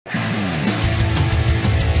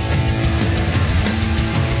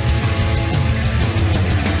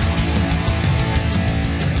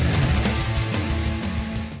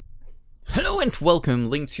welcome,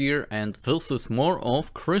 Lynx here, and this is more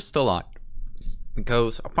of Crystalline.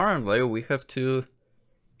 Because apparently we have to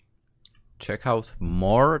check out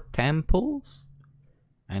more temples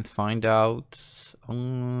and find out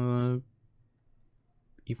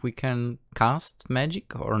if we can cast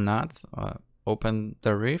magic or not, open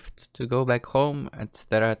the rift to go back home,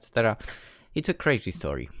 etc, etc. It's a crazy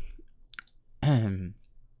story.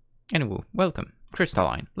 Anyway, welcome.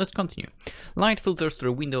 Crystalline. Let's continue. Light filters through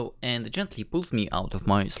a window and gently pulls me out of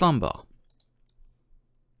my slumber.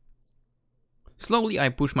 Slowly I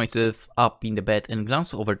push myself up in the bed and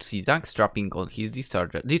glance over to see Zack strapping on his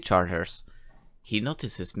dischargers. He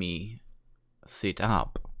notices me sit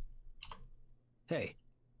up. Hey.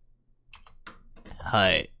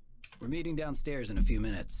 Hi. We're meeting downstairs in a few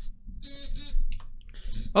minutes.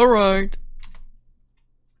 Alright.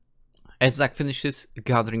 As Zack finishes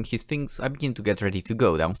gathering his things, I begin to get ready to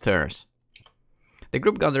go downstairs. The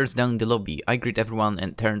group gathers down in the lobby. I greet everyone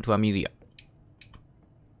and turn to Amelia.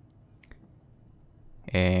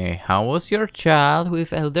 How was your chat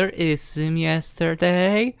with Elder Ism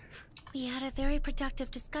yesterday? We had a very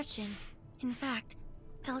productive discussion. In fact,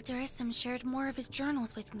 Elder Ism shared more of his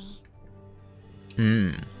journals with me.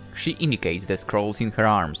 She indicates the scrolls in her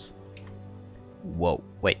arms. Whoa,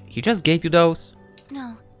 wait, he just gave you those?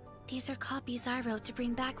 No. These are copies I wrote to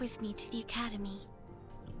bring back with me to the academy.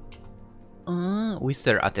 We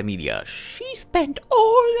stare at Amelia. She spent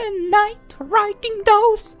all the night writing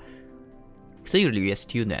those? Clearly a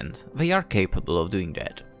student. They are capable of doing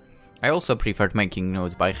that. I also preferred making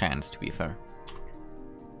notes by hand, to be fair.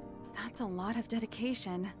 That's a lot of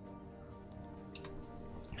dedication.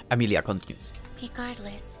 Amelia continues.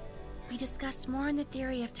 Regardless, we discussed more on the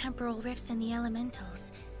theory of temporal rifts in the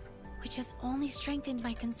elementals, which has only strengthened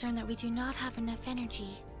my concern that we do not have enough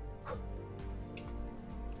energy.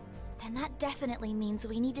 Then that definitely means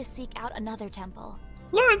we need to seek out another temple.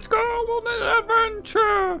 Let's go on an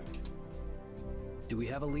adventure! Do we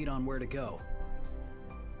have a lead on where to go?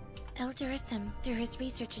 Elder Ism, through his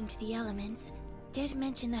research into the elements, did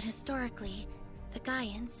mention that historically, the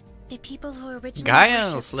Gaians, the people who originally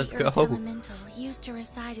worshipped let's the Earth go. Elemental, used to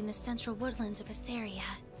reside in the central woodlands of Assyria.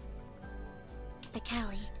 The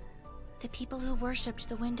Kali, the people who worshipped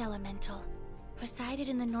the Wind Elemental, resided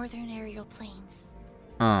in the northern aerial plains.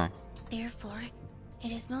 Therefore,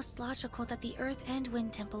 it is most logical that the Earth and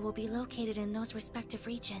Wind Temple will be located in those respective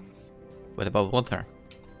regions. What about water?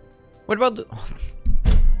 What about the...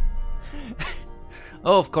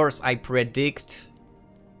 Oh, of course, I predict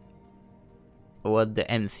what the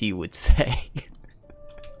MC would say.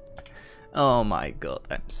 Oh my god,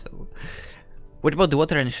 I'm so... What about the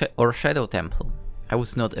water and or Shadow Temple? I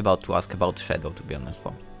was not about to ask about Shadow, to be honest,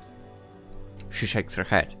 though. She shakes her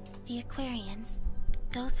head. The Aquarians,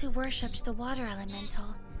 those who worshipped the water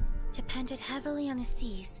elemental, depended heavily on the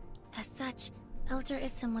seas. As such, Elder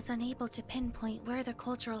Ism was unable to pinpoint where the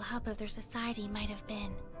cultural hub of their society might have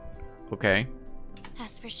been. Okay.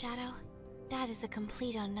 As for Shadow, that is a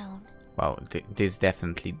complete unknown. Wow,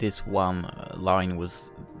 this one line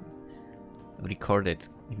was recorded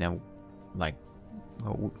in a, like,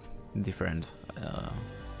 different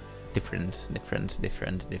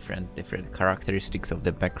characteristics of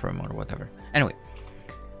the background or whatever. Anyway.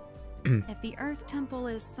 If the Earth Temple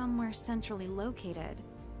is somewhere centrally located,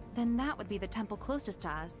 then that would be the temple closest to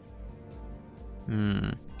us.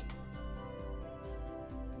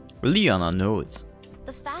 Leanna knows.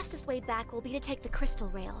 The fastest way back will be to take the crystal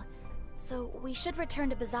rail, so we should return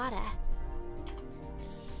to Bazada.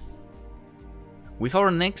 With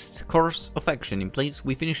our next course of action in place,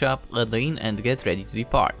 we finish up at the inn and get ready to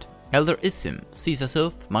depart. Elder Ism sees us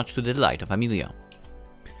off, much to the delight of Amelia.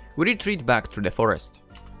 We retreat back through the forest.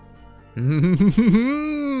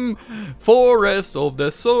 Forest of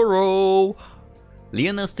the Sorrow!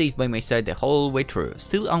 Leanna stays by my side the whole way through,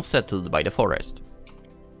 still unsettled by the forest.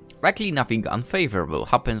 Luckily nothing unfavorable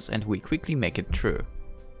happens and we quickly make it through.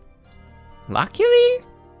 Luckily?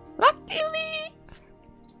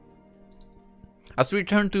 As we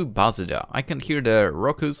return to Bazada, I can hear the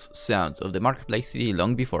raucous sounds of the marketplace city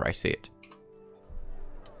long before I see it.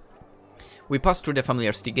 We pass through the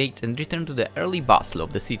familiar city gates and return to the early bustle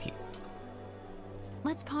of the city.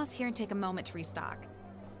 Let's pause here and take a moment to restock.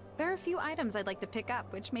 There are a few items I'd like to pick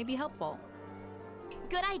up, which may be helpful.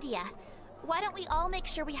 Good idea. Why don't we all make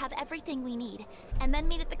sure we have everything we need, and then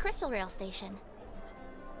meet at the Crystal Rail station?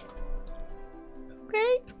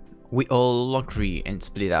 Okay. We all agree and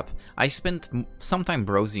split up. I spent some time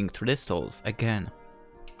browsing through the stalls again.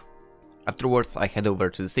 Afterwards, I head over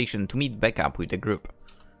to the station to meet back up with the group.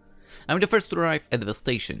 I'm the first to arrive at the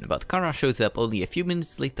station, but Kara shows up only a few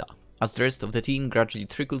minutes later. As the rest of the team gradually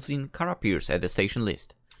trickles in, Kara appears at the station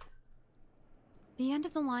list. The end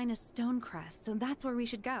of the line is Stonecrest, so that's where we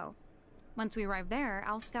should go. Once we arrive there,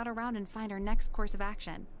 I'll scout around and find our next course of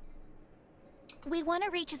action. We want to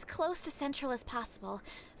reach as close to Central as possible,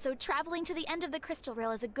 so traveling to the end of the Crystal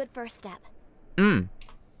Rail is a good first step.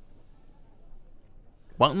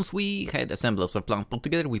 Once we had a semblance of plan put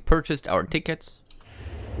together, we purchased our tickets.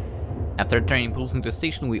 After the train pulls into the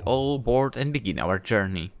station, we all board and begin our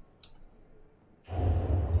journey.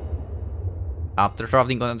 After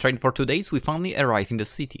traveling on a train for 2 days, we finally arrive in the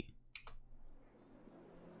city.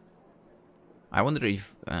 I wonder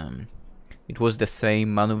if it was the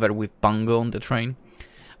same maneuver with Pango on the train.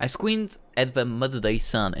 I squint at the midday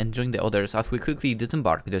sun and join the others as we quickly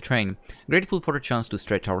disembark the train, grateful for a chance to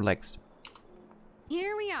stretch our legs.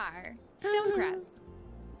 Here we are, Stonecrest.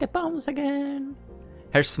 The bombs again.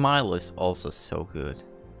 Her smile is also so good.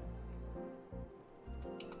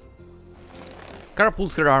 Kara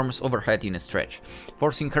pulls her arms overhead in a stretch,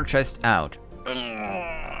 forcing her chest out.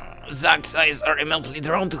 Zack's eyes are immensely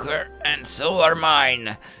drawn to her, and so are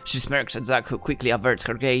mine. She smirks at Zack, who quickly averts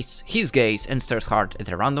his gaze, and stares hard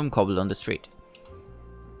at a random cobble on the street.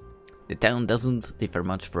 The town doesn't differ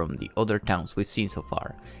much from the other towns we've seen so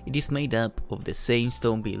far. It is made up of the same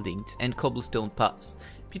stone buildings and cobblestone paths.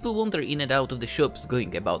 People wander in and out of the shops,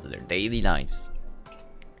 going about their daily lives.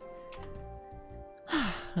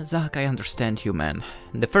 Zack, I understand you, man.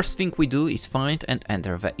 The first thing we do is find and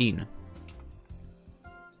enter the inn.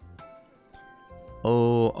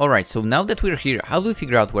 Oh, alright, so now that we're here, how do we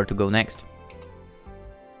figure out where to go next?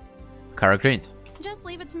 Kara grins. Just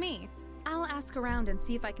leave it to me. I'll ask around and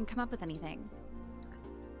see if I can come up with anything.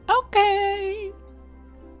 Okay.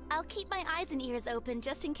 I'll keep my eyes and ears open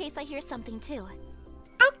just in case I hear something too.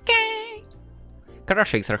 Okay. Kara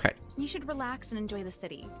shakes her head. You should relax and enjoy the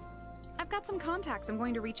city. I've got some contacts I'm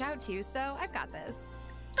going to reach out to, so I've got this.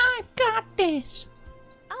 I've got this.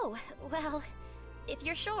 Oh, well, if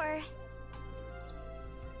you're sure.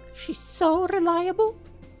 She's so reliable.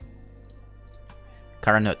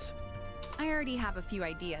 Kara nods. I already have a few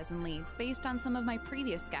ideas and leads based on some of my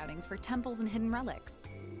previous scoutings for temples and hidden relics.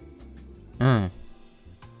 Okay,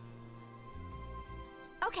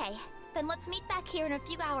 then let's meet back here in a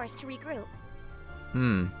few hours to regroup.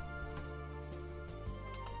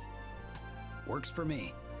 Works for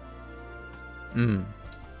me.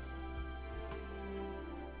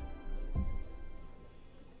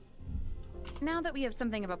 Now that we have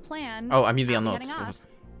something of a plan, Oh, Amelia I'll be nods. heading off.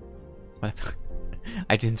 What?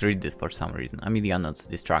 I didn't read this for some reason. Amelia nods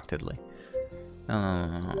distractedly.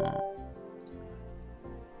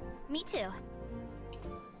 Me too.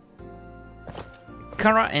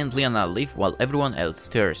 Kara and Leanna leave while everyone else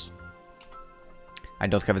stirs. I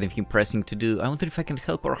don't have anything pressing to do. I wonder if I can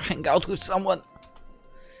help or hang out with someone.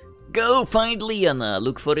 Go find Leanna.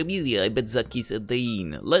 Look for Amelia. I bet Zack is at the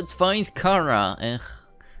inn. Let's find Kara.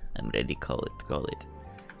 I'm ready. Call it. God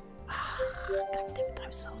damn it.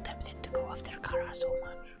 I'm so tempted to go after Kara so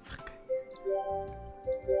much. Fuck.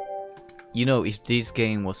 You know, if this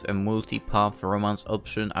game was a multi-path romance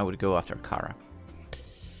option, I would go after Kara.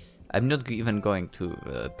 I'm not even going to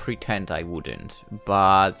pretend I wouldn't,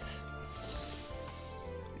 but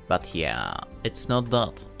yeah, it's not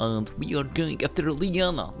that, and we are going after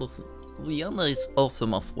Leanna. Listen, Leanna is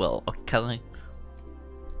awesome as well, okay?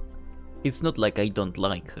 It's not like I don't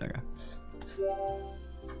like her.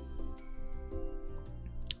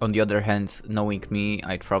 On the other hand, knowing me,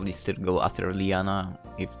 I'd probably still go after Leanna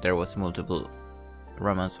if there was multiple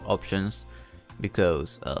romance options,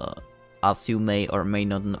 because as you may or may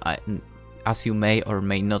not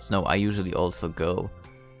know, I usually also go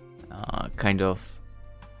kind of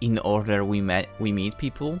in order we meet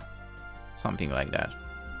people, something like that.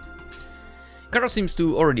 Kara seems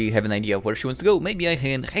to already have an idea of where she wants to go. Maybe I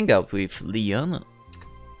can hang out with Leanna.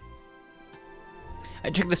 I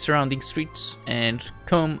check the surrounding streets and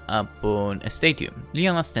come upon a statue.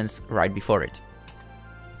 Leanna stands right before it.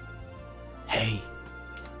 Hey.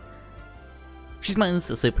 She smiles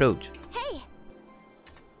as I approach. Hey!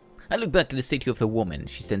 I look back at the statue of a woman.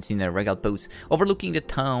 She stands in a regal pose, overlooking the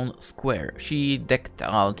town square. She's decked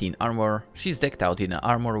out in armor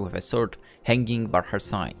with a sword hanging by her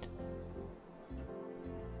side.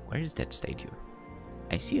 Where is that statue?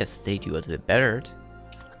 I see a statue at the bird.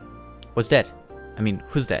 What's that? I mean,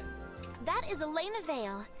 who's that? That is Elena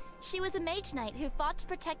Vale. She was a Mage-Knight who fought to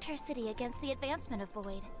protect her city against the advancement of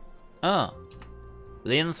Void. Ah.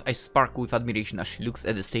 Leanna's eyes sparkle with admiration as she looks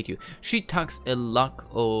at the statue. She tucks a lock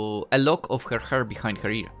of her hair behind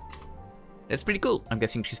her ear. That's pretty cool. I'm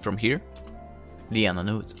guessing she's from here? Leanna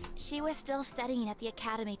nods. She was still studying at the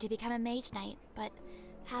academy to become a Mage-Knight, but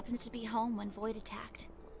happened to be home when Void attacked.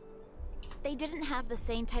 They didn't have the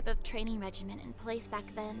same type of training regimen in place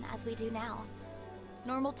back then as we do now.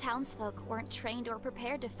 Normal townsfolk weren't trained or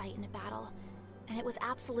prepared to fight in a battle, and it was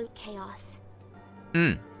absolute chaos.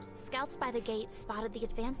 Scouts by the gate spotted the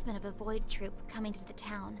advancement of a Void troop coming to the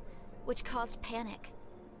town, which caused panic.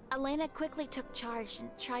 Elena quickly took charge and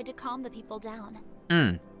tried to calm the people down.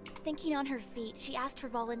 Thinking on her feet, she asked for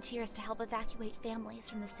volunteers to help evacuate families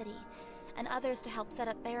from the city, and others to help set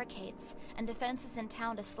up barricades and defenses in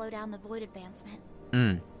town to slow down the Void advancement.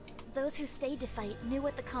 Those who stayed to fight knew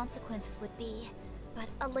what the consequences would be, but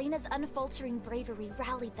Elena's unfaltering bravery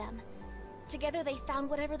rallied them. Together they found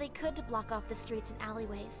whatever they could to block off the streets and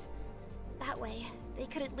alleyways. That way, they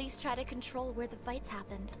could at least try to control where the fights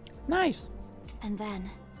happened. Nice. And then,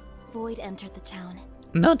 Void entered the town.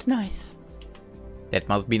 Not nice. That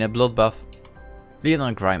must be a bloodbath.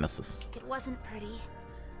 Leanna grimaces. It wasn't pretty.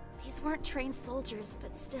 These weren't trained soldiers,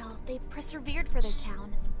 but still, they persevered for their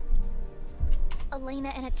town. Elena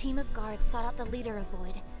and a team of guards sought out the leader of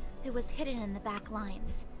Void, who was hidden in the back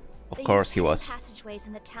lines. Of course he was. Passageways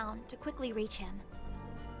in the town to quickly reach him.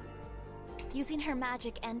 Using her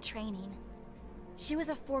magic and training, she was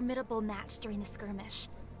a formidable match during the skirmish.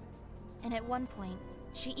 And at one point,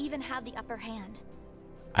 she even had the upper hand.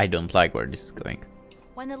 I don't like where this is going.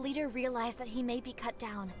 When the leader realized that he may be cut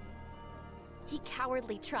down, he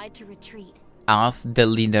cowardly tried to retreat. As the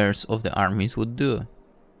leaders of the armies would do.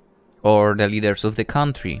 Or the leaders of the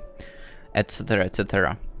country, etc,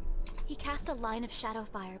 etc. He cast a line of shadow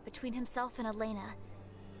fire between himself and Elena,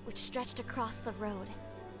 which stretched across the road.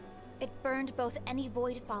 It burned both any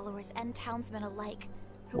Void followers and townsmen alike,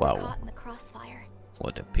 who were caught in the crossfire.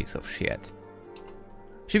 What a piece of shit.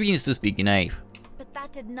 She begins to speak in Knave. But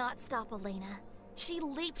that did not stop Elena. She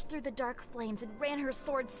leaped through the dark flames and ran her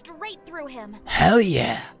sword straight through him. Hell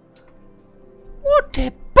yeah! What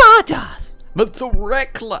a badass! But so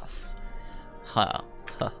reckless! Ha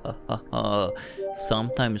ha ha ha ha.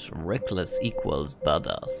 Sometimes reckless equals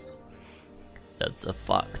badass. That's a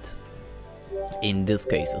fact. In this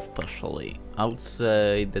case especially. I would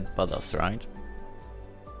say that's badass, right?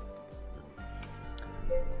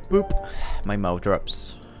 Boop. My mouth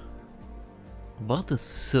drops. That is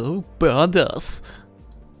so badass.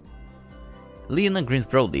 Leanna grins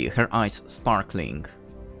broadly, her eyes sparkling.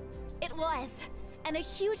 It was, and a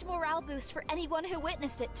huge morale boost for anyone who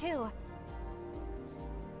witnessed it too.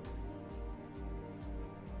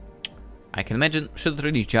 I can imagine she'd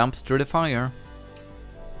really jumped through the fire.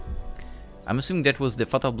 I'm assuming that was the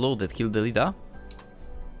fatal blow that killed the leader?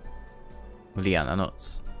 Leanna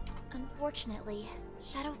nods. Unfortunately,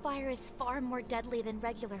 shadow fire is far more deadly than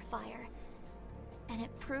regular fire, and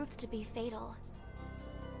it proved to be fatal.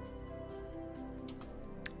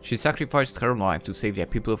 She sacrificed her life to save the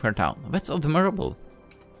people of her town. That's admirable.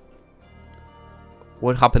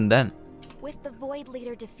 What happened then? With the Void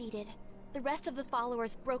leader defeated, the rest of the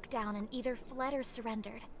followers broke down and either fled or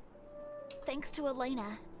surrendered. Thanks to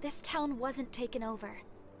Elena, this town wasn't taken over.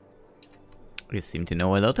 You seem to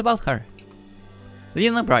know a lot about her.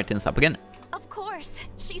 Leanna brightens up again. Of course,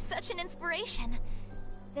 she's such an inspiration.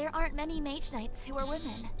 There aren't many Mage-Knights who are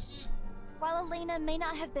women. While Elena may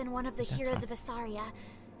not have been one of the heroes of Asaria,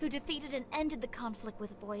 who defeated and ended the conflict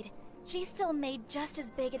with Void, she still made just as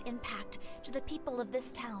big an impact to the people of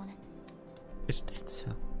this town. Is that so?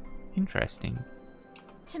 Interesting.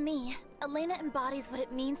 To me, Elena embodies what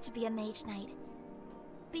it means to be a Mage-Knight.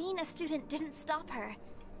 Being a student didn't stop her.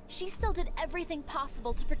 She still did everything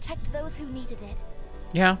possible to protect those who needed it.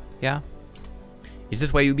 Yeah. Is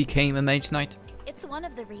that why you became a Mage-Knight? It's one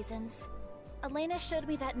of the reasons. Elena showed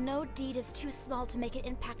me that no deed is too small to make an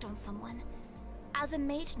impact on someone. As a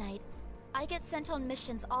Mage-Knight, I get sent on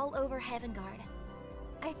missions all over Heavengard.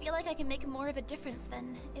 I feel like I can make more of a difference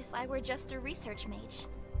than if I were just a research mage.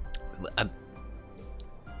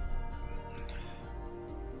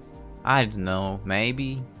 I don't know,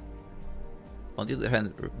 maybe. On the other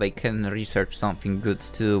hand, they can research something good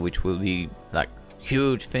too, which will be like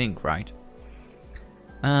huge thing, right?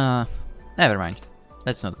 Never mind.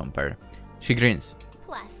 Let's not compare. She grins.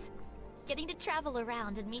 Plus, getting to travel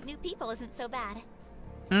around and meet new people isn't so bad.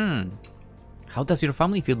 How does your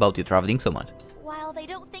family feel about you traveling so much? While they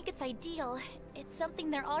don't think it's ideal, it's something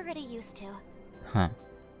they're already used to. Huh.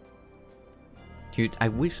 Dude, I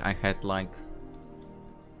wish I had like...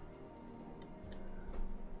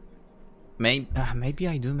 Maybe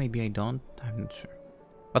I do, maybe I don't. I'm not sure.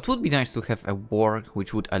 But it would be nice to have a work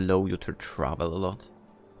which would allow you to travel a lot.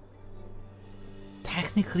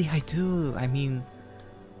 Technically I do. I mean,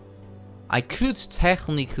 I could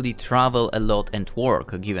technically travel a lot and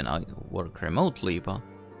work, given I work remotely, but...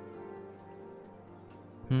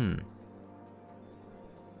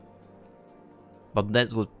 But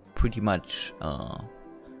that would pretty much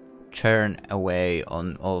churn away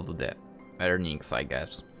on all of the earnings, I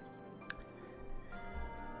guess.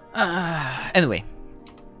 Anyway.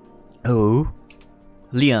 Oh,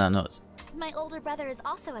 Leanna knows. My older brother is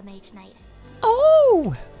also a Mage-Knight.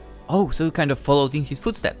 Oh! Oh, so you kind of followed in his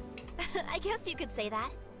footsteps. I guess you could say that.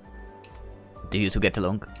 Do you two get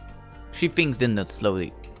along? She thinks then not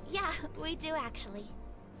slowly. Yeah, we do actually.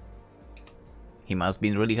 He must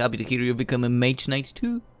be really happy to hear you become a Mage-Knight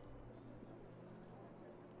too.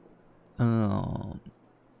 Why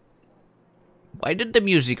did the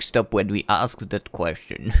music stop when we asked that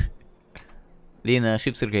question? Leanna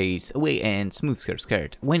shifts her gaze away and smooths her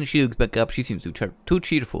skirt. When she looks back up, she seems too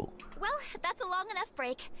cheerful. Well, that's a long enough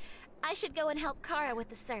break. I should go and help Kara with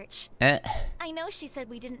the search. I know she said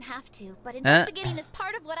we didn't have to, but investigating is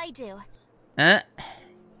part of what I do.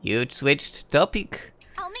 You switched topic.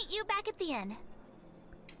 I'll meet you back at the inn.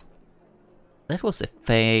 That was a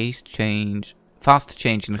fast change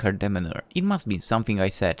in her demeanor. It must be something I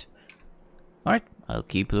said. Alright, I'll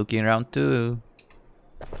keep looking around too.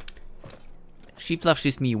 She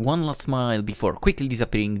flashes me one last smile before quickly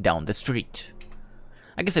disappearing down the street.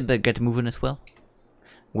 I guess I better get moving as well.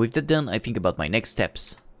 With that done, I think about my next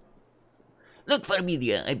steps. Look for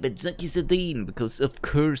media, I bet Zaki's at the inn, because of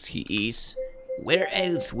course he is. Where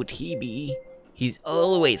else would he be? He's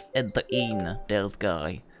always at the inn, that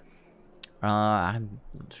guy. I'm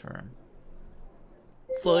not sure.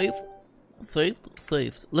 Saved.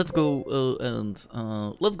 Let's go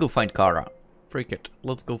let's go find Kara. Freak it.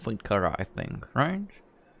 Let's go find Kara, I think, right?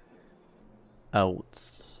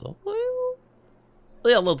 Outside?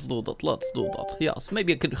 Yeah, let's do that. Yes,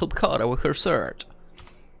 maybe I can help Kara with her search.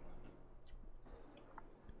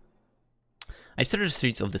 I search the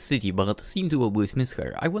streets of the city, but seem to always miss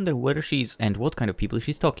her. I wonder where she is and what kind of people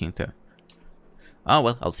she's talking to. Oh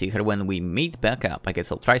well, I'll see her when we meet back up. I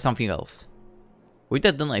guess I'll try something else. With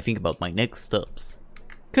that done, I think about my next steps.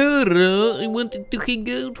 Kara, I wanted to hang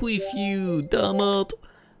out with you, damn it.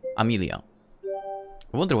 Amelia.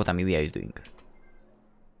 I wonder what Amelia is doing.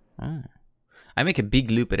 Oh. I make a big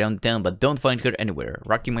loop around town, but don't find her anywhere.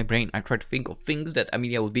 Racking my brain, I try to think of things that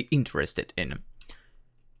Amelia would be interested in.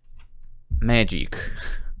 Magic.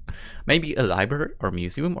 Maybe a library or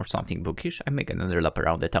museum or something bookish. I make another lap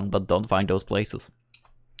around the town, but don't find those places.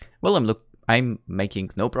 Well, I'm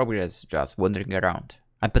making no progress, just wandering around.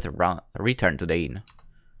 I better return to the inn.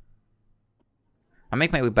 I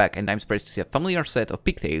make my way back, and I'm surprised to see a familiar set of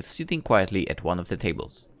pigtails sitting quietly at one of the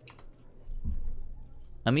tables.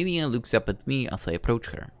 Amelia looks up at me as I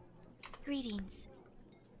approach her. Greetings.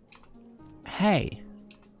 Hey.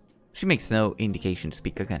 She makes no indication to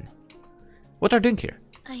speak again. What are you doing here?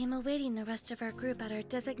 I am awaiting the rest of our group at our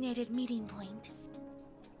designated meeting point.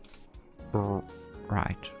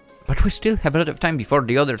 Right. But we still have a lot of time before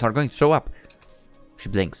the others are going to show up. She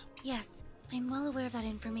blinks. Yes, I'm well aware of that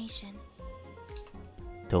information.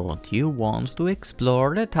 Don't you want to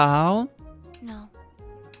explore the town? No.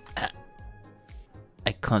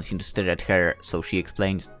 I continue to stare at her, so she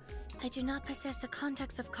explains. I do not possess the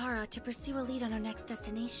contacts of Kara to pursue a lead on our next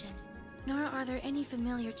destination. Nor are there any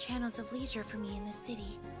familiar channels of leisure for me in the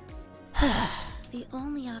city. The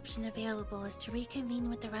only option available is to reconvene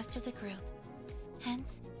with the rest of the group.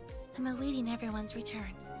 Hence, I'm awaiting everyone's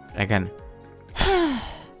return. Again.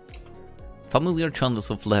 Familiar channels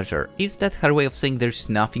of leisure. Is that her way of saying there's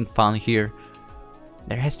nothing fun here?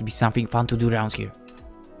 There has to be something fun to do around here.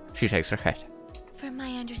 She shakes her head. From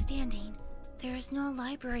my understanding, there is no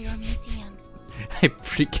library or museum.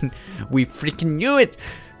 We freaking knew it!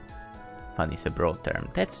 Fun is a broad term.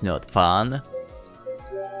 That's not fun.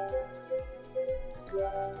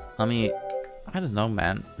 I mean, I don't know,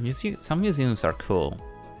 man. Some museums are cool.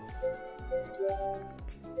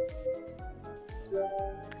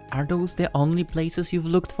 Are those the only places you've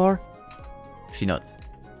looked for? She nods.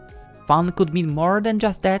 Fun could mean more than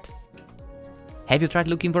just that. Have you tried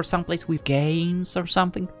looking for someplace with games or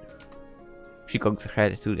something? She cocks her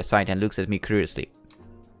head to the side and looks at me curiously.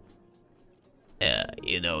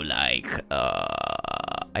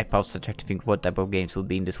 I paused to try to think what type of games would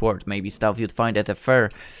be in this world. Maybe stuff you'd find at a fair.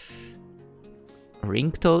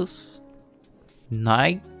 Ring toss?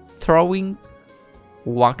 Knight throwing?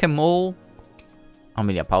 Whack-a-mole?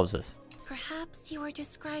 Amelia pauses. Perhaps you are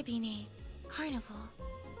describing a carnival.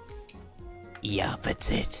 Yeah,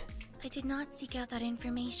 that's it. I did not seek out that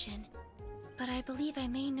information, but I believe I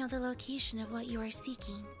may know the location of what you are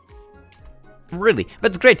seeking. Really?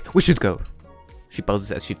 That's great! We should go! She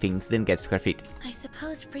pauses as she thinks, then gets to her feet. I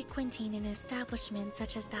suppose frequenting an establishment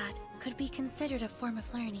such as that could be considered a form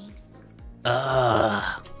of learning.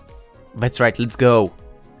 That's right, let's go.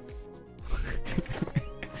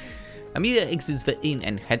 Amelia exits the inn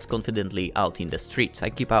and heads confidently out in the streets. I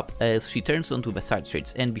keep up as she turns onto the side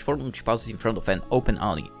streets, and before long she pauses in front of an open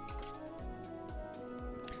alley.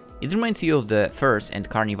 It reminds you of the fairs and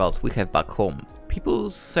carnivals we have back home. People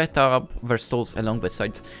set up their stalls along the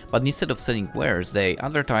sides, but instead of selling wares, they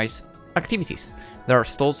advertise activities. There are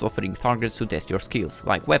stalls offering targets to test your skills,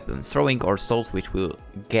 like weapons, throwing, or stalls which will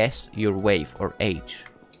guess your wave or age.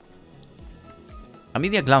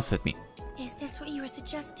 Amelia glanced at me. Is this what you were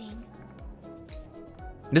suggesting?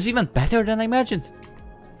 This is even better than I imagined.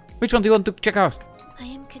 Which one do you want to check out? I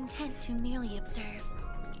am content to merely observe.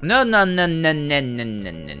 No.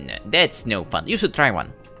 That's no fun. You should try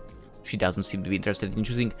one. She doesn't seem to be interested in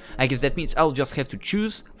choosing. I guess that means I'll just have to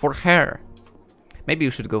choose for her. Maybe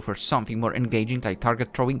you should go for something more engaging, like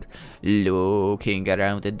target throwing. Looking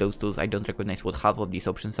around at those tools, I don't recognize what half of these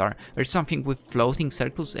options are. There's something with floating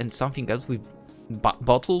circles and something else with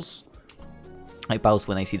bottles. I pause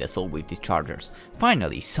when I see the soul with dischargers.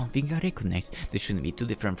 Finally, something I recognize. This shouldn't be too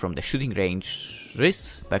different from the shooting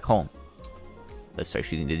ranges back home. Let's try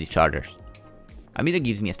shooting the dischargers. Amelia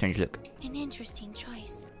gives me a strange look. An interesting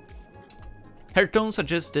choice. Her tone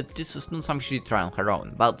suggests that this is not something she'd try on her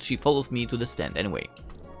own, but she follows me to the stand anyway.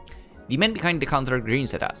 The man behind the counter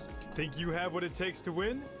grins at us. Think you have what it takes to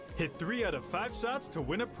win? Hit 3 out of 5 shots to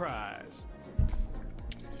win a prize.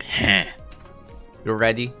 You're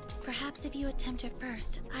ready? Perhaps if you attempt it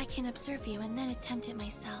first, I can observe you and then attempt it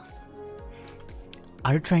myself.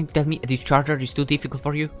 Are you trying to tell me a discharger is too difficult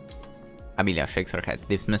for you? Amelia shakes her head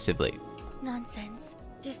dismissively. Nonsense.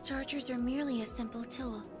 Dischargers are merely a simple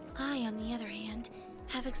tool. I, on the other hand,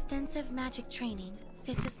 have extensive magic training.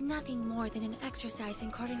 This is nothing more than an exercise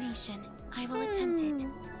in coordination. I will attempt it.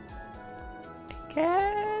 I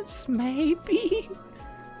guess, maybe.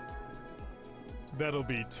 That'll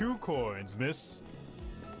be 2 coins, miss.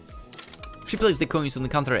 She places the coins on the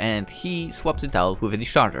counter and he swaps it out with a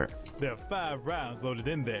discharger. There are 5 rounds loaded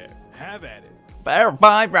in there. Have at it. There are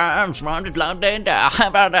 5 rounds loaded in there. How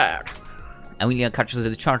about that? Amelia catches the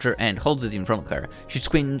discharger and holds it in front of her. She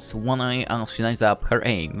squints one eye as she lines up her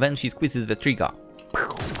aim. Then she squeezes the trigger.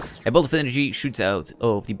 A bolt of energy shoots out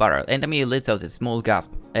of the barrel, and Amelia lets out a small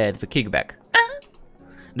gasp at the kickback.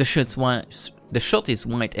 The shot is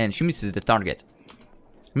wide and she misses the target.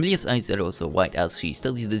 Amelia's eyes are also wide as she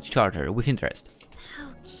studies the discharger with interest.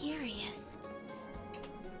 How curious.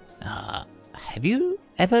 Have you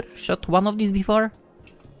ever shot one of these before?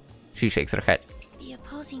 She shakes her head. The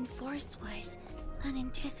opposing force was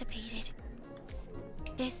unanticipated.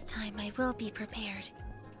 This time I will be prepared.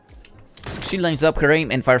 She lines up her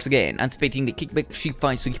aim and fires again. Anticipating the kickback, she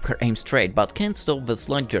fights to keep her aim straight, but can't stop the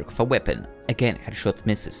slight jerk of a weapon. Again, her shot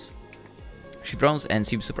misses. She frowns and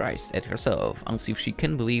seems surprised at herself, as if she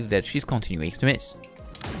can't believe that she's continuing to miss.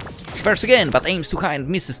 She fires again, but aims too high and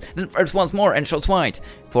misses, then fires once more and shots wide.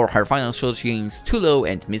 For her final shot, she aims too low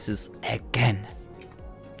and misses again.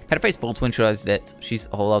 Her face falls when she realizes that she's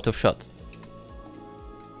all out of shot.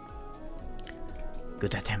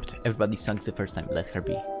 Good attempt. Everybody sucks the first time, let her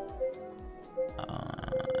be.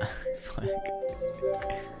 Fuck.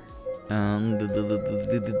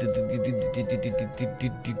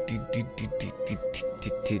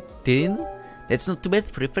 That's not too bad.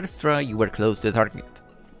 For the first try, you were close to the target.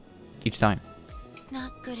 Each time.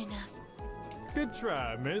 Not good enough. Good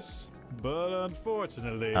try, miss. But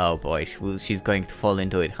unfortunately... Oh boy, she's going to fall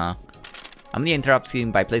into it, huh? Amelia interrupts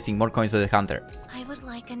him by placing more coins on the counter. I would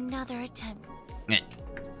like another attempt.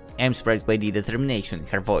 I'm surprised by the determination in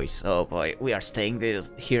her voice. Oh boy, we are staying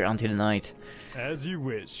here until the night. As you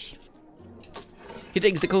wish. He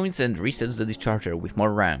takes the coins and resets the discharger with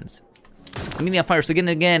more rounds. Amelia fires again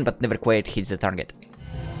and again, but never quite hits the target.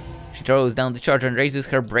 She throws down the charger and raises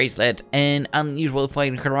her bracelet. An unusual fire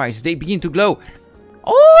in her eyes. They begin to glow.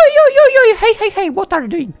 Oh, hey, what are you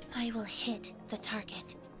doing? I will hit the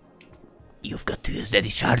target. You've got to use the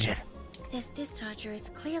discharger. This discharger is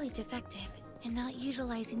clearly defective and not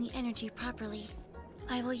utilizing the energy properly.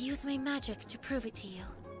 I will use my magic to prove it to you.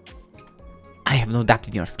 I have no doubt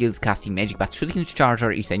in your skills casting magic, but shooting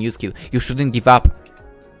discharger is a new skill. You shouldn't give up.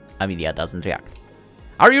 Amelia doesn't react.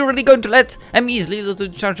 Are you really going to let a measly little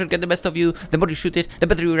discharger get the best of you? The more you shoot it, the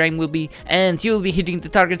better your aim will be, and you'll be hitting the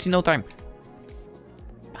targets in no time.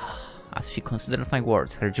 As she considers my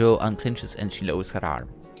words, her jaw unclenches and she lowers her arm.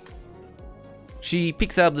 She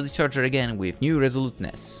picks up the discharger again with new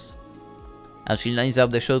resoluteness. As she lines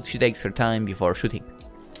up the shot, she takes her time before shooting.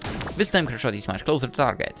 This time her shot is much closer to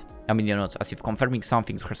target. Amelia nods as if confirming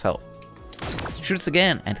something to herself. She shoots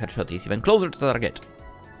again, and her shot is even closer to target.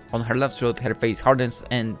 On her left throat, her face hardens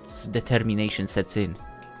and determination sets in.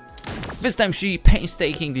 This time she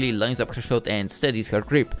painstakingly lines up her shot and steadies her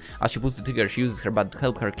grip. As she pulls the trigger, she uses her butt to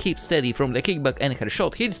help her keep steady from the kickback, and her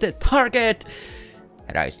shot hits the target!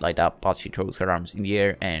 Her eyes light up as she throws her arms in the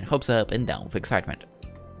air and hops up and down with excitement.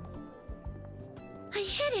 I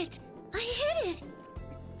hit it! I hit it!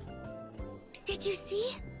 Did you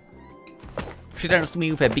see? She turns to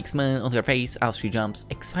me with a big smile on her face as she jumps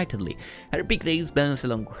excitedly. Her big legs bounce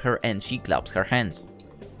along with her and she claps her hands.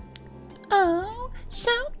 Oh,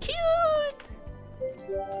 so cute!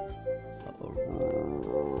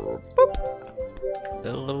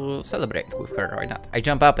 Boop. Celebrate with her, why not? I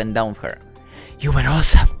jump up and down with her. You were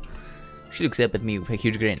awesome! She looks up at me with a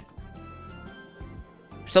huge grin.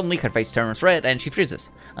 Suddenly her face turns red and she freezes.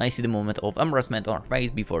 I see the moment of embarrassment on her face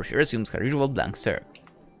before she resumes her usual blank stare.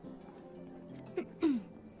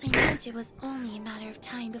 I meant it was only a matter of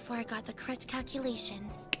time before I got the correct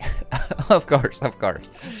calculations. Of course, of course.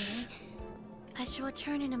 Anyway, I shall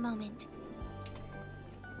return in a moment.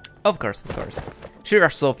 Of course, of course. She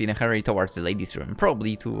rushes off in a hurry towards the ladies' room,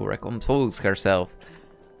 probably to recompose herself.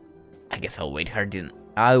 I guess I'll wait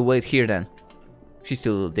here then. She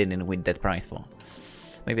still didn't win that prize for.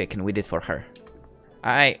 Maybe I can win it for her.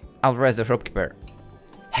 I'll rest the shopkeeper.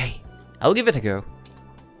 Hey, I'll give it a go.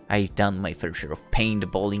 I've done my fair share of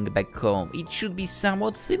paintballing back home. It should be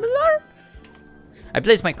somewhat similar? I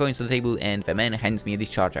place my coins on the table and the man hands me a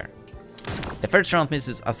discharger. The first round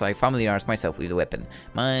misses as I familiarize myself with the weapon.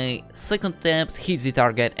 My second attempt hits the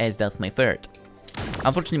target, as does my third.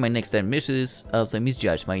 Unfortunately, my next attempt misses as I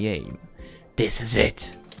misjudge my aim. This is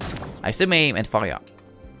it. I set my aim and fire.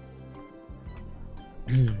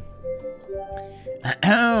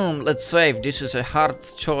 Let's save. This is a hard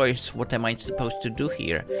choice. What am I supposed to do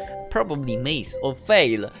here? Probably miss or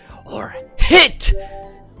fail or hit.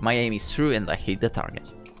 My aim is true and I hit the target.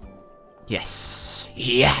 Yes,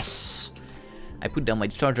 yes. I put down my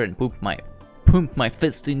discharger and pump my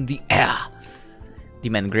fist in the air. The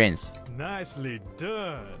man grins. Nicely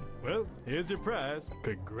done. Well, here's your prize.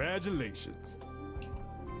 Congratulations.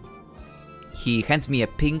 He hands me a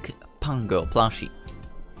pink Pango plushie.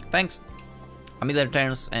 Thanks. Amelia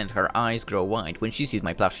turns and her eyes grow wide when she sees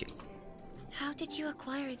my plushie. How did you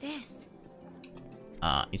acquire this?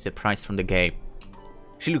 It's a prize from the game.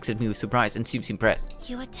 She looks at me with surprise and seems impressed.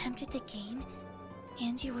 You attempted the game,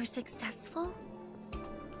 and you were successful?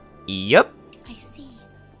 Yep. I see.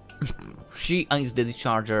 She eyes the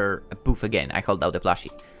discharger poof again. I hold out the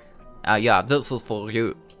plushie. Yeah, this is for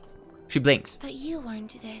you. She blinks. But you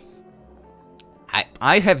earned this.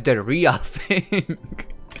 I have the real thing.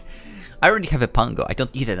 I already have a Pango. I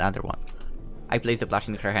don't need another one. I place the plushie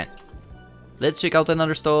in her hands. Let's check out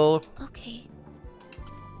another store. Okay.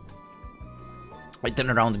 I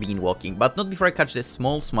turn around and begin walking, but not before I catch the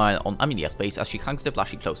small smile on Amelia's face as she hangs the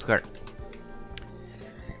plushie close to her.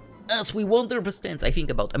 As we wander the stands, I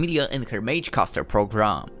think about Amelia and her Mage-Caster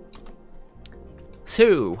program.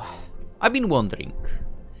 So, I've been wondering,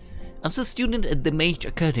 as a student at the Mage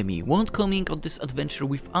Academy, won't coming on this adventure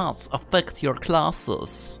with us affect your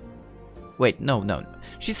classes? Wait, no.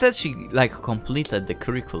 She said she, completed the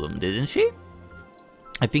curriculum, didn't she?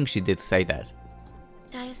 I think she did say that.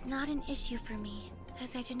 That is not an issue for me,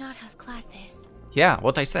 as I do not have classes. Yeah,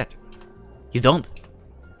 what I said. You don't?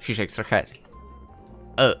 She shakes her head.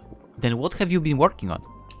 Then what have you been working on?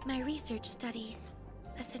 My research studies.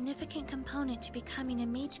 A significant component to becoming a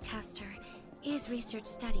Mage-Caster is research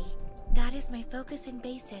study. That is my focus and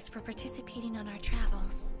basis for participating on our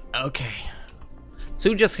travels. Okay. So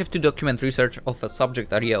you just have to document research of a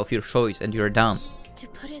subject area of your choice and you're done. To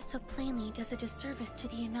put it so plainly does a disservice to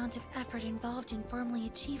the amount of effort involved in formally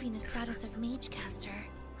achieving the status of Mage-Caster.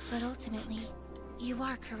 But ultimately, you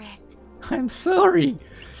are correct. I'm sorry.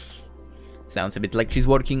 Sounds a bit like she's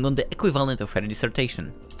working on the equivalent of her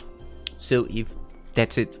dissertation. So if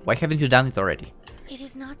that's it, why haven't you done it already? It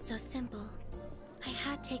is not so simple. I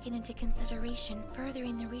had taken into consideration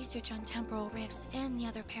furthering the research on temporal rifts and the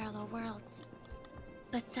other parallel worlds.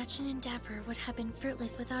 But such an endeavor would have been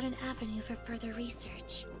fruitless without an avenue for further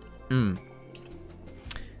research.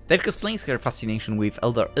 That explains her fascination with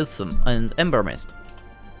Elder Ism and Ember Mist.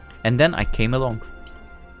 And then I came along.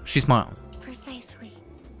 She smiles. Precisely.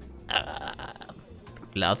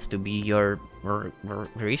 Glad to be your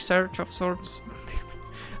research of sorts.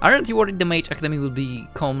 Aren't you worried the Mage Academy will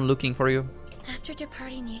come looking for you? After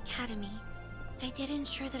departing the academy, I did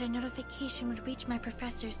ensure that a notification would reach my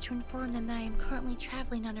professors to inform them that I am currently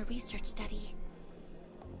traveling on a research study.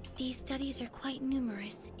 These studies are quite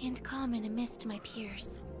numerous and common amidst my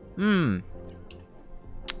peers.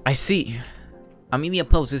 I see. Amelia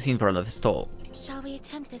pauses in front of a stall. Shall we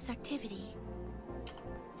attempt this activity?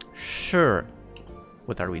 Sure.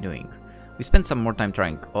 What are we doing? We spend some more time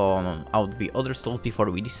trying out the other stalls before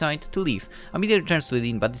we decide to leave. Amelia returns to the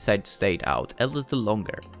inn but decides to stay out a little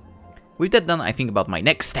longer. With that done, I think about my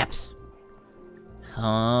next steps.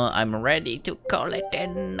 I'm ready to call it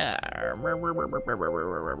in. No,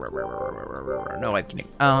 I'm kidding.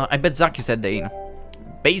 I bet Zach is at the inn.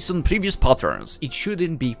 Based on previous patterns, it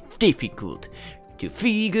shouldn't be difficult to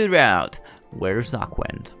figure out where Zach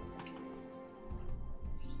went.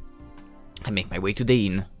 I make my way to the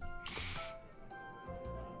inn.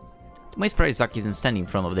 To my surprise, Zach isn't standing in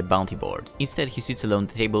front of the bounty board. Instead, he sits alone at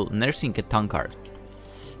the table, nursing a tankard.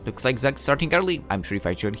 Looks like Zach's starting early. I'm sure if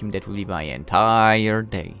I join him, that will be my entire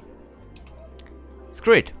day.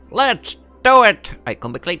 Screw it. Let's do it! I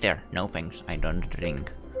come back later. No thanks, I don't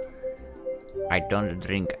drink. I don't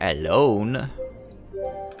drink alone.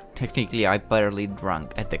 Technically, I barely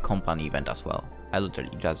drank at the company event as well. I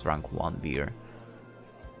literally just drank one beer.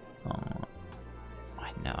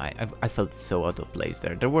 I know, I felt so out of place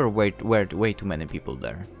there. There were way too many people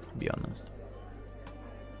there, to be honest.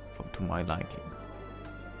 To my liking.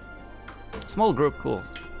 Small group, cool.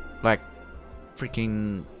 Like,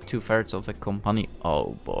 freaking 2/3 of the company.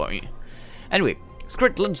 Oh boy. Anyway, screw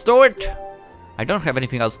it, let's do it! I don't have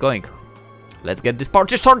anything else going. Let's get this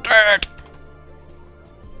party started!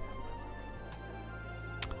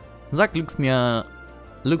 Zach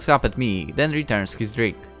looks up at me, then returns his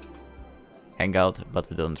drink. Hang out,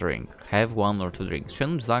 but don't drink. Have 1 or 2 drinks.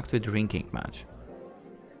 Challenge Zach to a drinking match.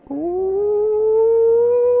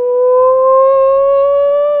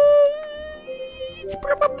 It's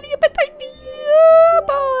probably a bad idea,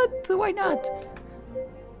 but why not?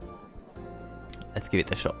 Let's give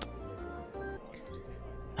it a shot.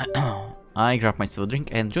 I grab myself a drink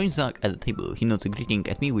and join Zach at the table. He nods a greeting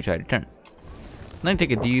at me, which I return. Then I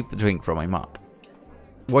take a deep drink from my mug.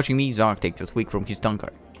 Watching me, Zach takes a swig from his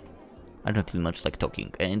tankard. I don't feel much like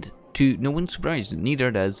talking, and to no one's surprise,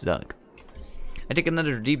 neither does Zach. I take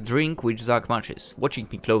another deep drink, which Zach matches, watching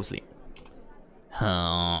me closely.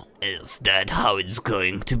 Is that how it's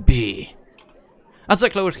going to be? As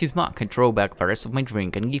Zach lowers his mug, I throw back the rest of my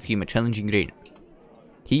drink and give him a challenging grin.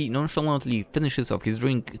 He nonchalantly finishes off his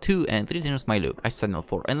drink too and returns my look. I signal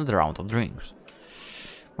for another round of drinks.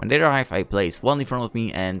 When they arrive, I place one in front of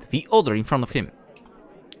me and the other in front of him.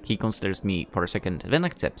 He considers me for a second, then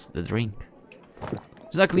accepts the drink.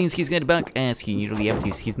 Zach leans his head back as he nearly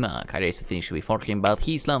empties his mug. I race to finish before him, but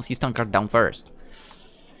he slams his tankard down first.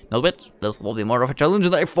 No bet, this will be more of a challenge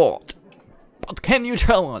than I thought. But can you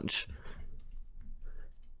challenge?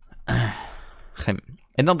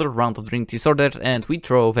 Another round of drinks is ordered, and we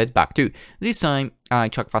throw that back too. This time, I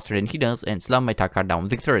chug faster than he does and slam my tankard down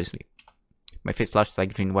victoriously. My face flashes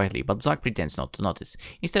like green wildly, but Zach pretends not to notice.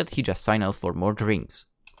 Instead, he just signals for more drinks.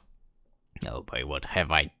 Oh boy, what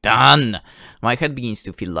have I done? My head begins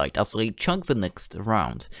to feel light as I chug the next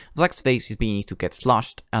round. Zach's face is beginning to get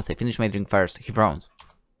flushed. As I finish my drink first, he frowns.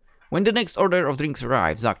 When the next order of drinks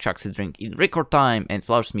arrives, Zach chugs his drink in record time and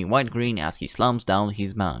flushes me white green as he slams down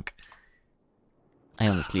his mug. I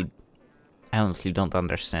honestly don't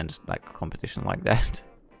understand like competition like that.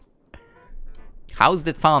 How's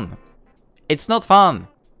that fun? It's not fun!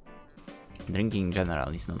 Drinking in general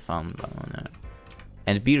is not fun, but no.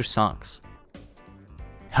 And beer sucks.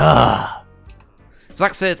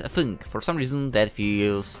 Zach said, I think, for some reason that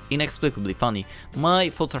feels inexplicably funny. My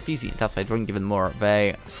thoughts are fizzy, thus I drink even more.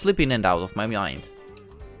 They slip in and out of my mind.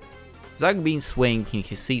 Zach begins swaying in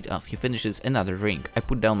his seat as he finishes another drink. I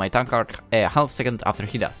put down my tankard a half second after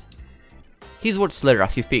he does. His words slur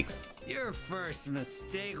as he speaks. Your first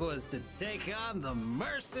mistake was to take on the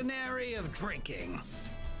mercenary of drinking.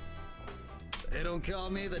 They don't call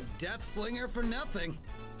me the death slinger for nothing.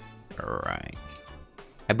 Right.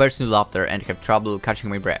 I burst into laughter and have trouble catching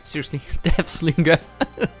my breath. Seriously? Death slinger?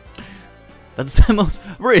 That's the most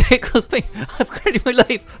ridiculous thing I've heard in my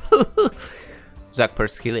life. Zach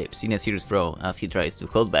purses his lips in a serious frown as he tries to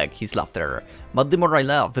hold back his laughter. But the more I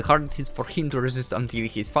laugh, the harder it is for him to resist until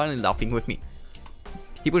he's finally laughing with me.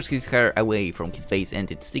 He pulls his hair away from his face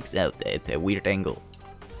and it sticks out at a weird angle.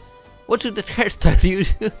 What should that hairstyle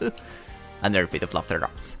do? Another fit of laughter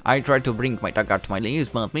erupts. I try to bring my tankard to my lips,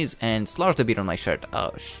 but miss and slash the beer on my shirt.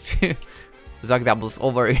 Oh shit. Zach doubles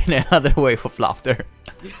over in another wave of laughter.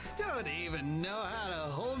 You don't even know how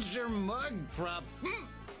to hold your mug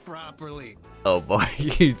properly. Oh boy,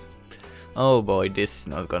 oh boy, this is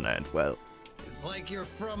not gonna end well. It's like you're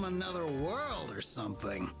from another world or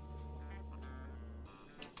something.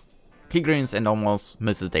 He grins and almost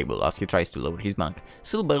misses the table as he tries to lower his mug,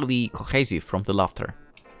 still barely cohesive from the laughter.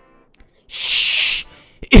 Shh!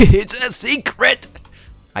 It's a secret!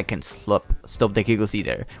 I can stop the giggles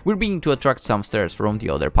either. We're beginning to attract some stares from the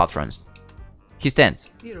other patrons. He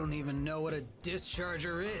stands. You don't even know what a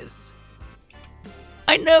discharger is.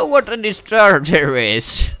 I know what a discharger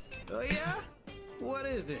is. Oh yeah? What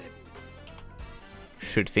is it?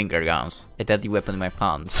 Shoot finger guns. A deadly weapon in my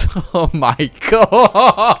pants. Oh my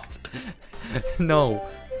god! No.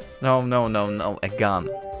 No, no, no, no. A gun.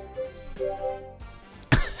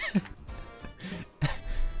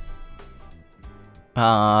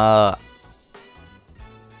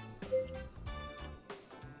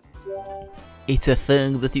 It's a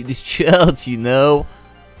thing that you discharge, you know?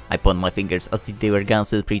 I point my fingers as if they were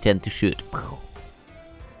guns and pretend to shoot.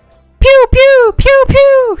 Pew pew pew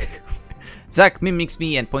pew! Zack mimics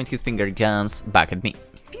me and points his finger guns back at me.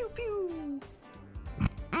 Pew pew!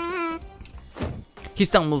 He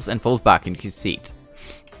stumbles and falls back in his seat.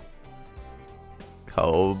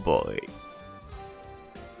 Oh boy.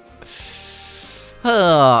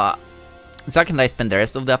 Zack and I spend the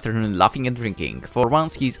rest of the afternoon laughing and drinking. For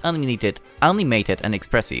once, he's animated and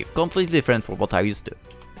expressive, completely different from what I used to.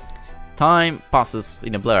 Time passes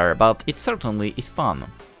in a blur, but it certainly is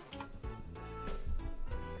fun.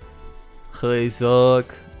 Hey, Zack.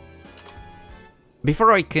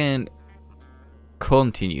 Before I can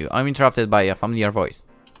continue, I'm interrupted by a familiar voice.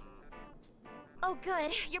 Oh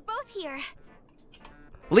good, you're both here.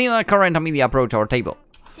 Leanna, Cara, and Amelia approach our table.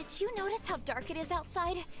 Did you notice how dark it is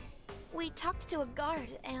outside? We talked to a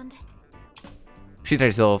guard and... She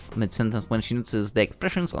tries off mid-sentence when she notices the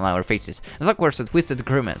expressions on our faces. Zack wears a twisted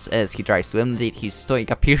grimace as he tries to emulate his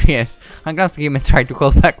stoic appearance. I glance at him and try to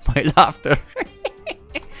hold back my laughter.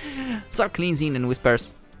 Zack leans in and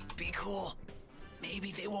whispers, Be cool.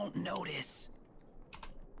 Maybe they won't notice.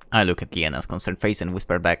 I look at Leanna's concerned face and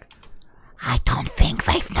whisper back, I don't think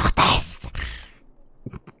they've noticed.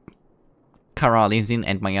 Cara leans in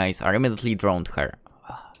and my eyes are immediately drawn to her.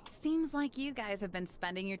 Seems like you guys have been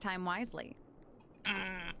spending your time wisely.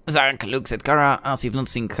 Zack looks at Cara as if not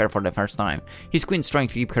seeing her for the first time. He squints trying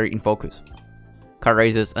to keep her in focus. Cara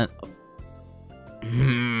raises an...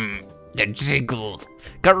 the jiggle.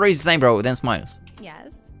 Cara raises an eyebrow, then smiles.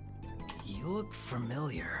 Yes? You look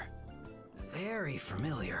familiar. Very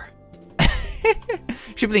familiar.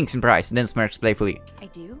 She blinks in surprise, then smirks playfully. I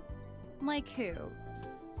do? Like who?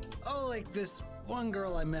 Oh, like this one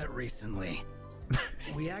girl I met recently.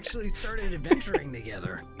 We actually started adventuring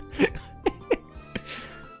together.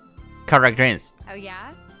 Cara grins. Oh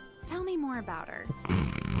yeah? Tell me more about her.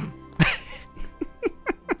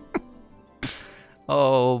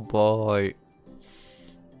 Oh boy.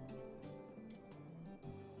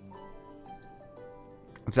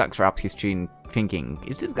 Zack wraps his chin, thinking,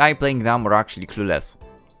 is this guy playing dumb or actually clueless?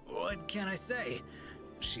 What can I say?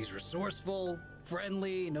 She's resourceful,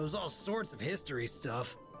 friendly, knows all sorts of history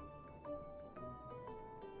stuff.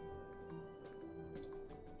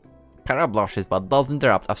 Cara blushes but does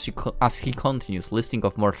interrupt as he continues listing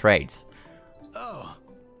of more traits. Oh,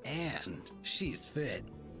 and she's fit.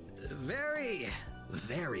 Very,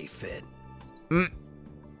 very fit.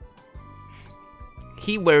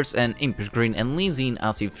 He wears an impish grin and leans in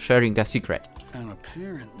as if sharing a secret. And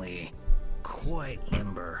apparently, quite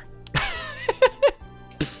limber.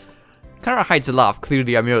 Cara hides a laugh,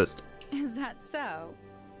 clearly amused. Is that so?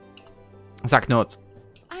 Zack nods.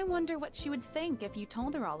 I wonder what she would think if you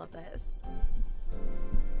told her all of this.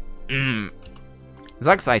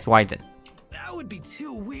 Zack's eyes widen. That would be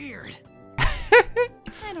too weird.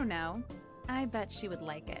 I don't know. I bet she would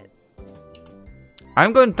like it.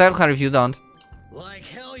 I'm going to tell her if you don't. Like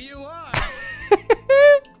hell you are.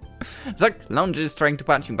 Zack lunges trying to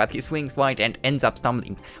punch him, but he swings wide and ends up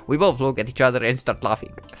stumbling. We both look at each other and start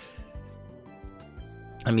laughing.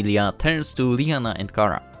 Amelia turns to Leanna and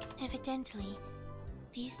Cara. Evidently,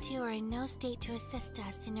 these two are in no state to assist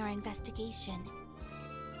us in our investigation.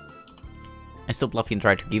 I stop laughing and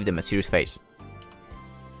try to give them a serious face.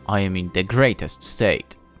 I am in the greatest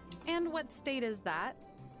state. And what state is that?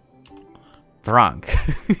 Drunk.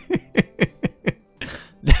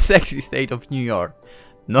 The sexy state of New York.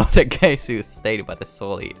 Not a gaseous state, but a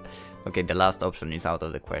solid. Okay, the last option is out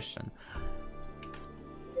of the question.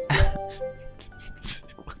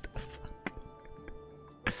 What the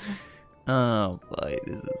fuck? Oh boy,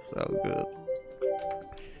 this is so good.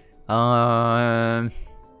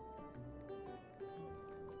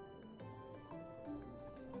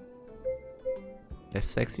 The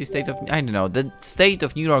sexy state of... I don't know. The state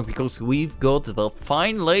of New York, because we've got the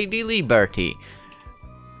fine Lady Liberty.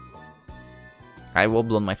 I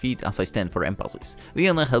wobble on my feet as I stand for emphasis.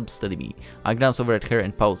 Leanna helps steady me. I glance over at her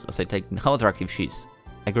and pause as I take in how attractive she is.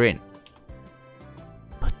 I grin.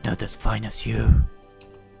 But not as fine as you.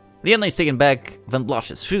 Leanna is taken back, then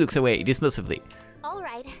blushes. She looks away, dismissively.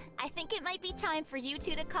 Alright, I think it might be time for you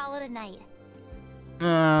two to call it a night.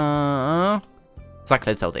 Zack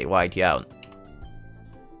lets out a wide yawn.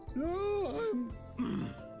 Oh,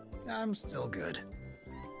 I'm still good.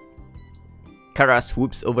 Kara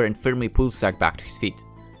swoops over and firmly pulls Zack back to his feet.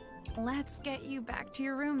 Let's get you back to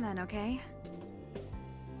your room then, okay?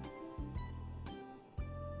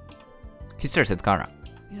 He stares at Kara.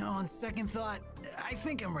 You know, on second thought, I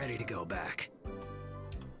think I'm ready to go back.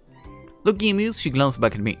 Looking amused, she glances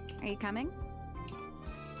back at me. Are you coming?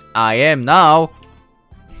 I am now!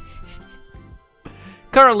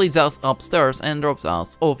 Kara leads us upstairs and drops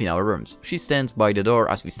us off in our rooms. She stands by the door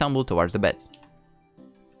as we stumble towards the beds.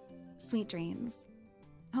 Sweet dreams.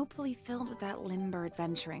 Hopefully filled with that limber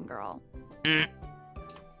adventuring girl.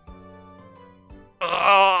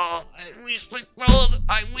 Oh, I wish they would.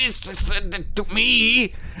 I wish they said that to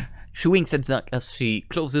me. She winks at Zack as she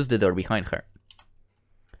closes the door behind her.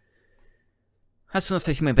 As soon as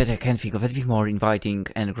I see my bed, I can't think of anything more inviting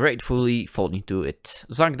and gratefully fall into it.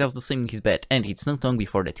 Zack does the same in his bed, and it's not long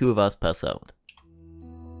before the two of us pass out.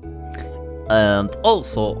 And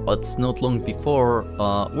also, it's not long before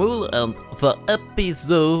we will end the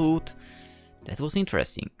episode. That was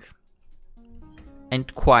interesting.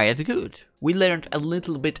 And quite good. We learned a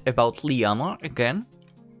little bit about Leanna again.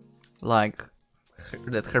 Like,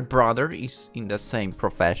 that her brother is in the same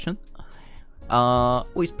profession.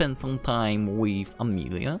 We spent some time with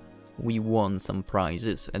Amelia. We won some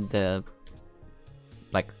prizes at the,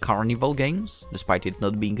 like, Carnival games, despite it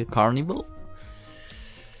not being a carnival.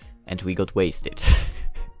 And we got wasted.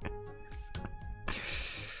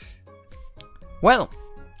 Well,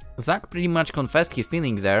 Zack pretty much confessed his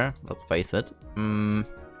feelings there, let's face it.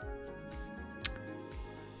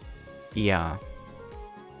 Yeah.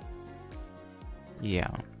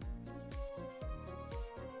 Yeah.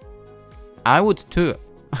 I would too.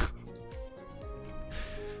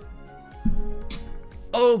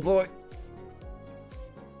 Oh boy.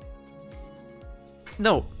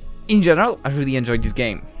 No, in general, I really enjoyed this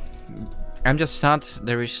game. I'm just sad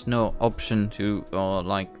there is no option to,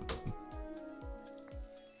 like...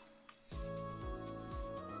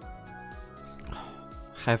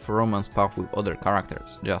 have a romance path with other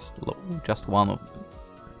characters, just one of them.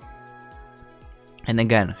 And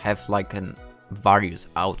again, have like various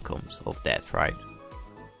outcomes of that, right?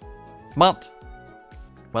 But,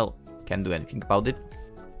 well, can't do anything about it.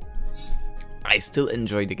 I still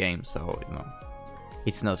enjoy the game, so, you know,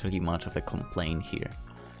 it's not really much of a complaint here.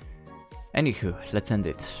 Anywho, let's end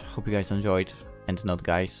it. Hope you guys enjoyed, and not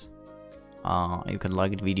guys. You can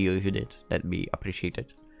like the video if you did, that'd be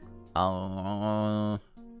appreciated.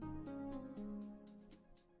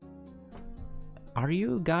 Are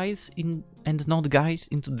you guys and not guys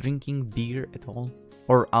into drinking beer at all?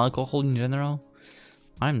 Or alcohol in general?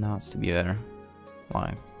 I'm not, to be fair.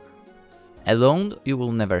 Why? Alone, you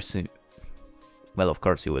will never see... Well, of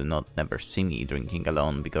course you will not never see me drinking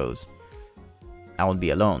alone, because I would be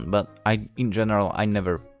alone, but in general, I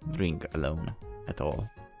never drink alone at all.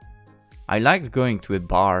 I like going to a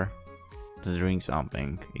bar to drink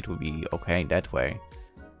something. It would be okay that way.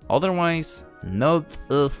 Otherwise, not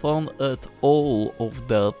fun at all of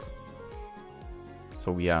that.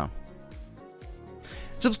 So yeah.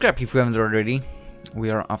 Subscribe if you haven't already. We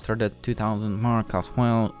are after the 2000 mark as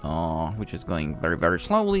well, which is going very, very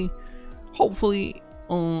slowly. Hopefully,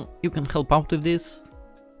 you can help out with this.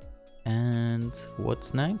 And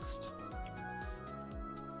what's next?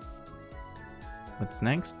 What's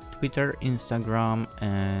next? Twitter, Instagram,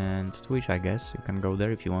 and Twitch, I guess. You can go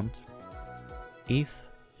there if you want. If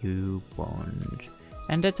you want.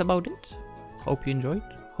 And that's about it. Hope you enjoyed.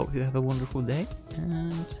 Hope you have a wonderful day.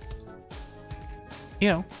 And, you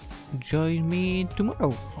know, join me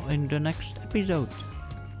tomorrow in the next episode.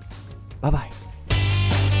 Bye-bye.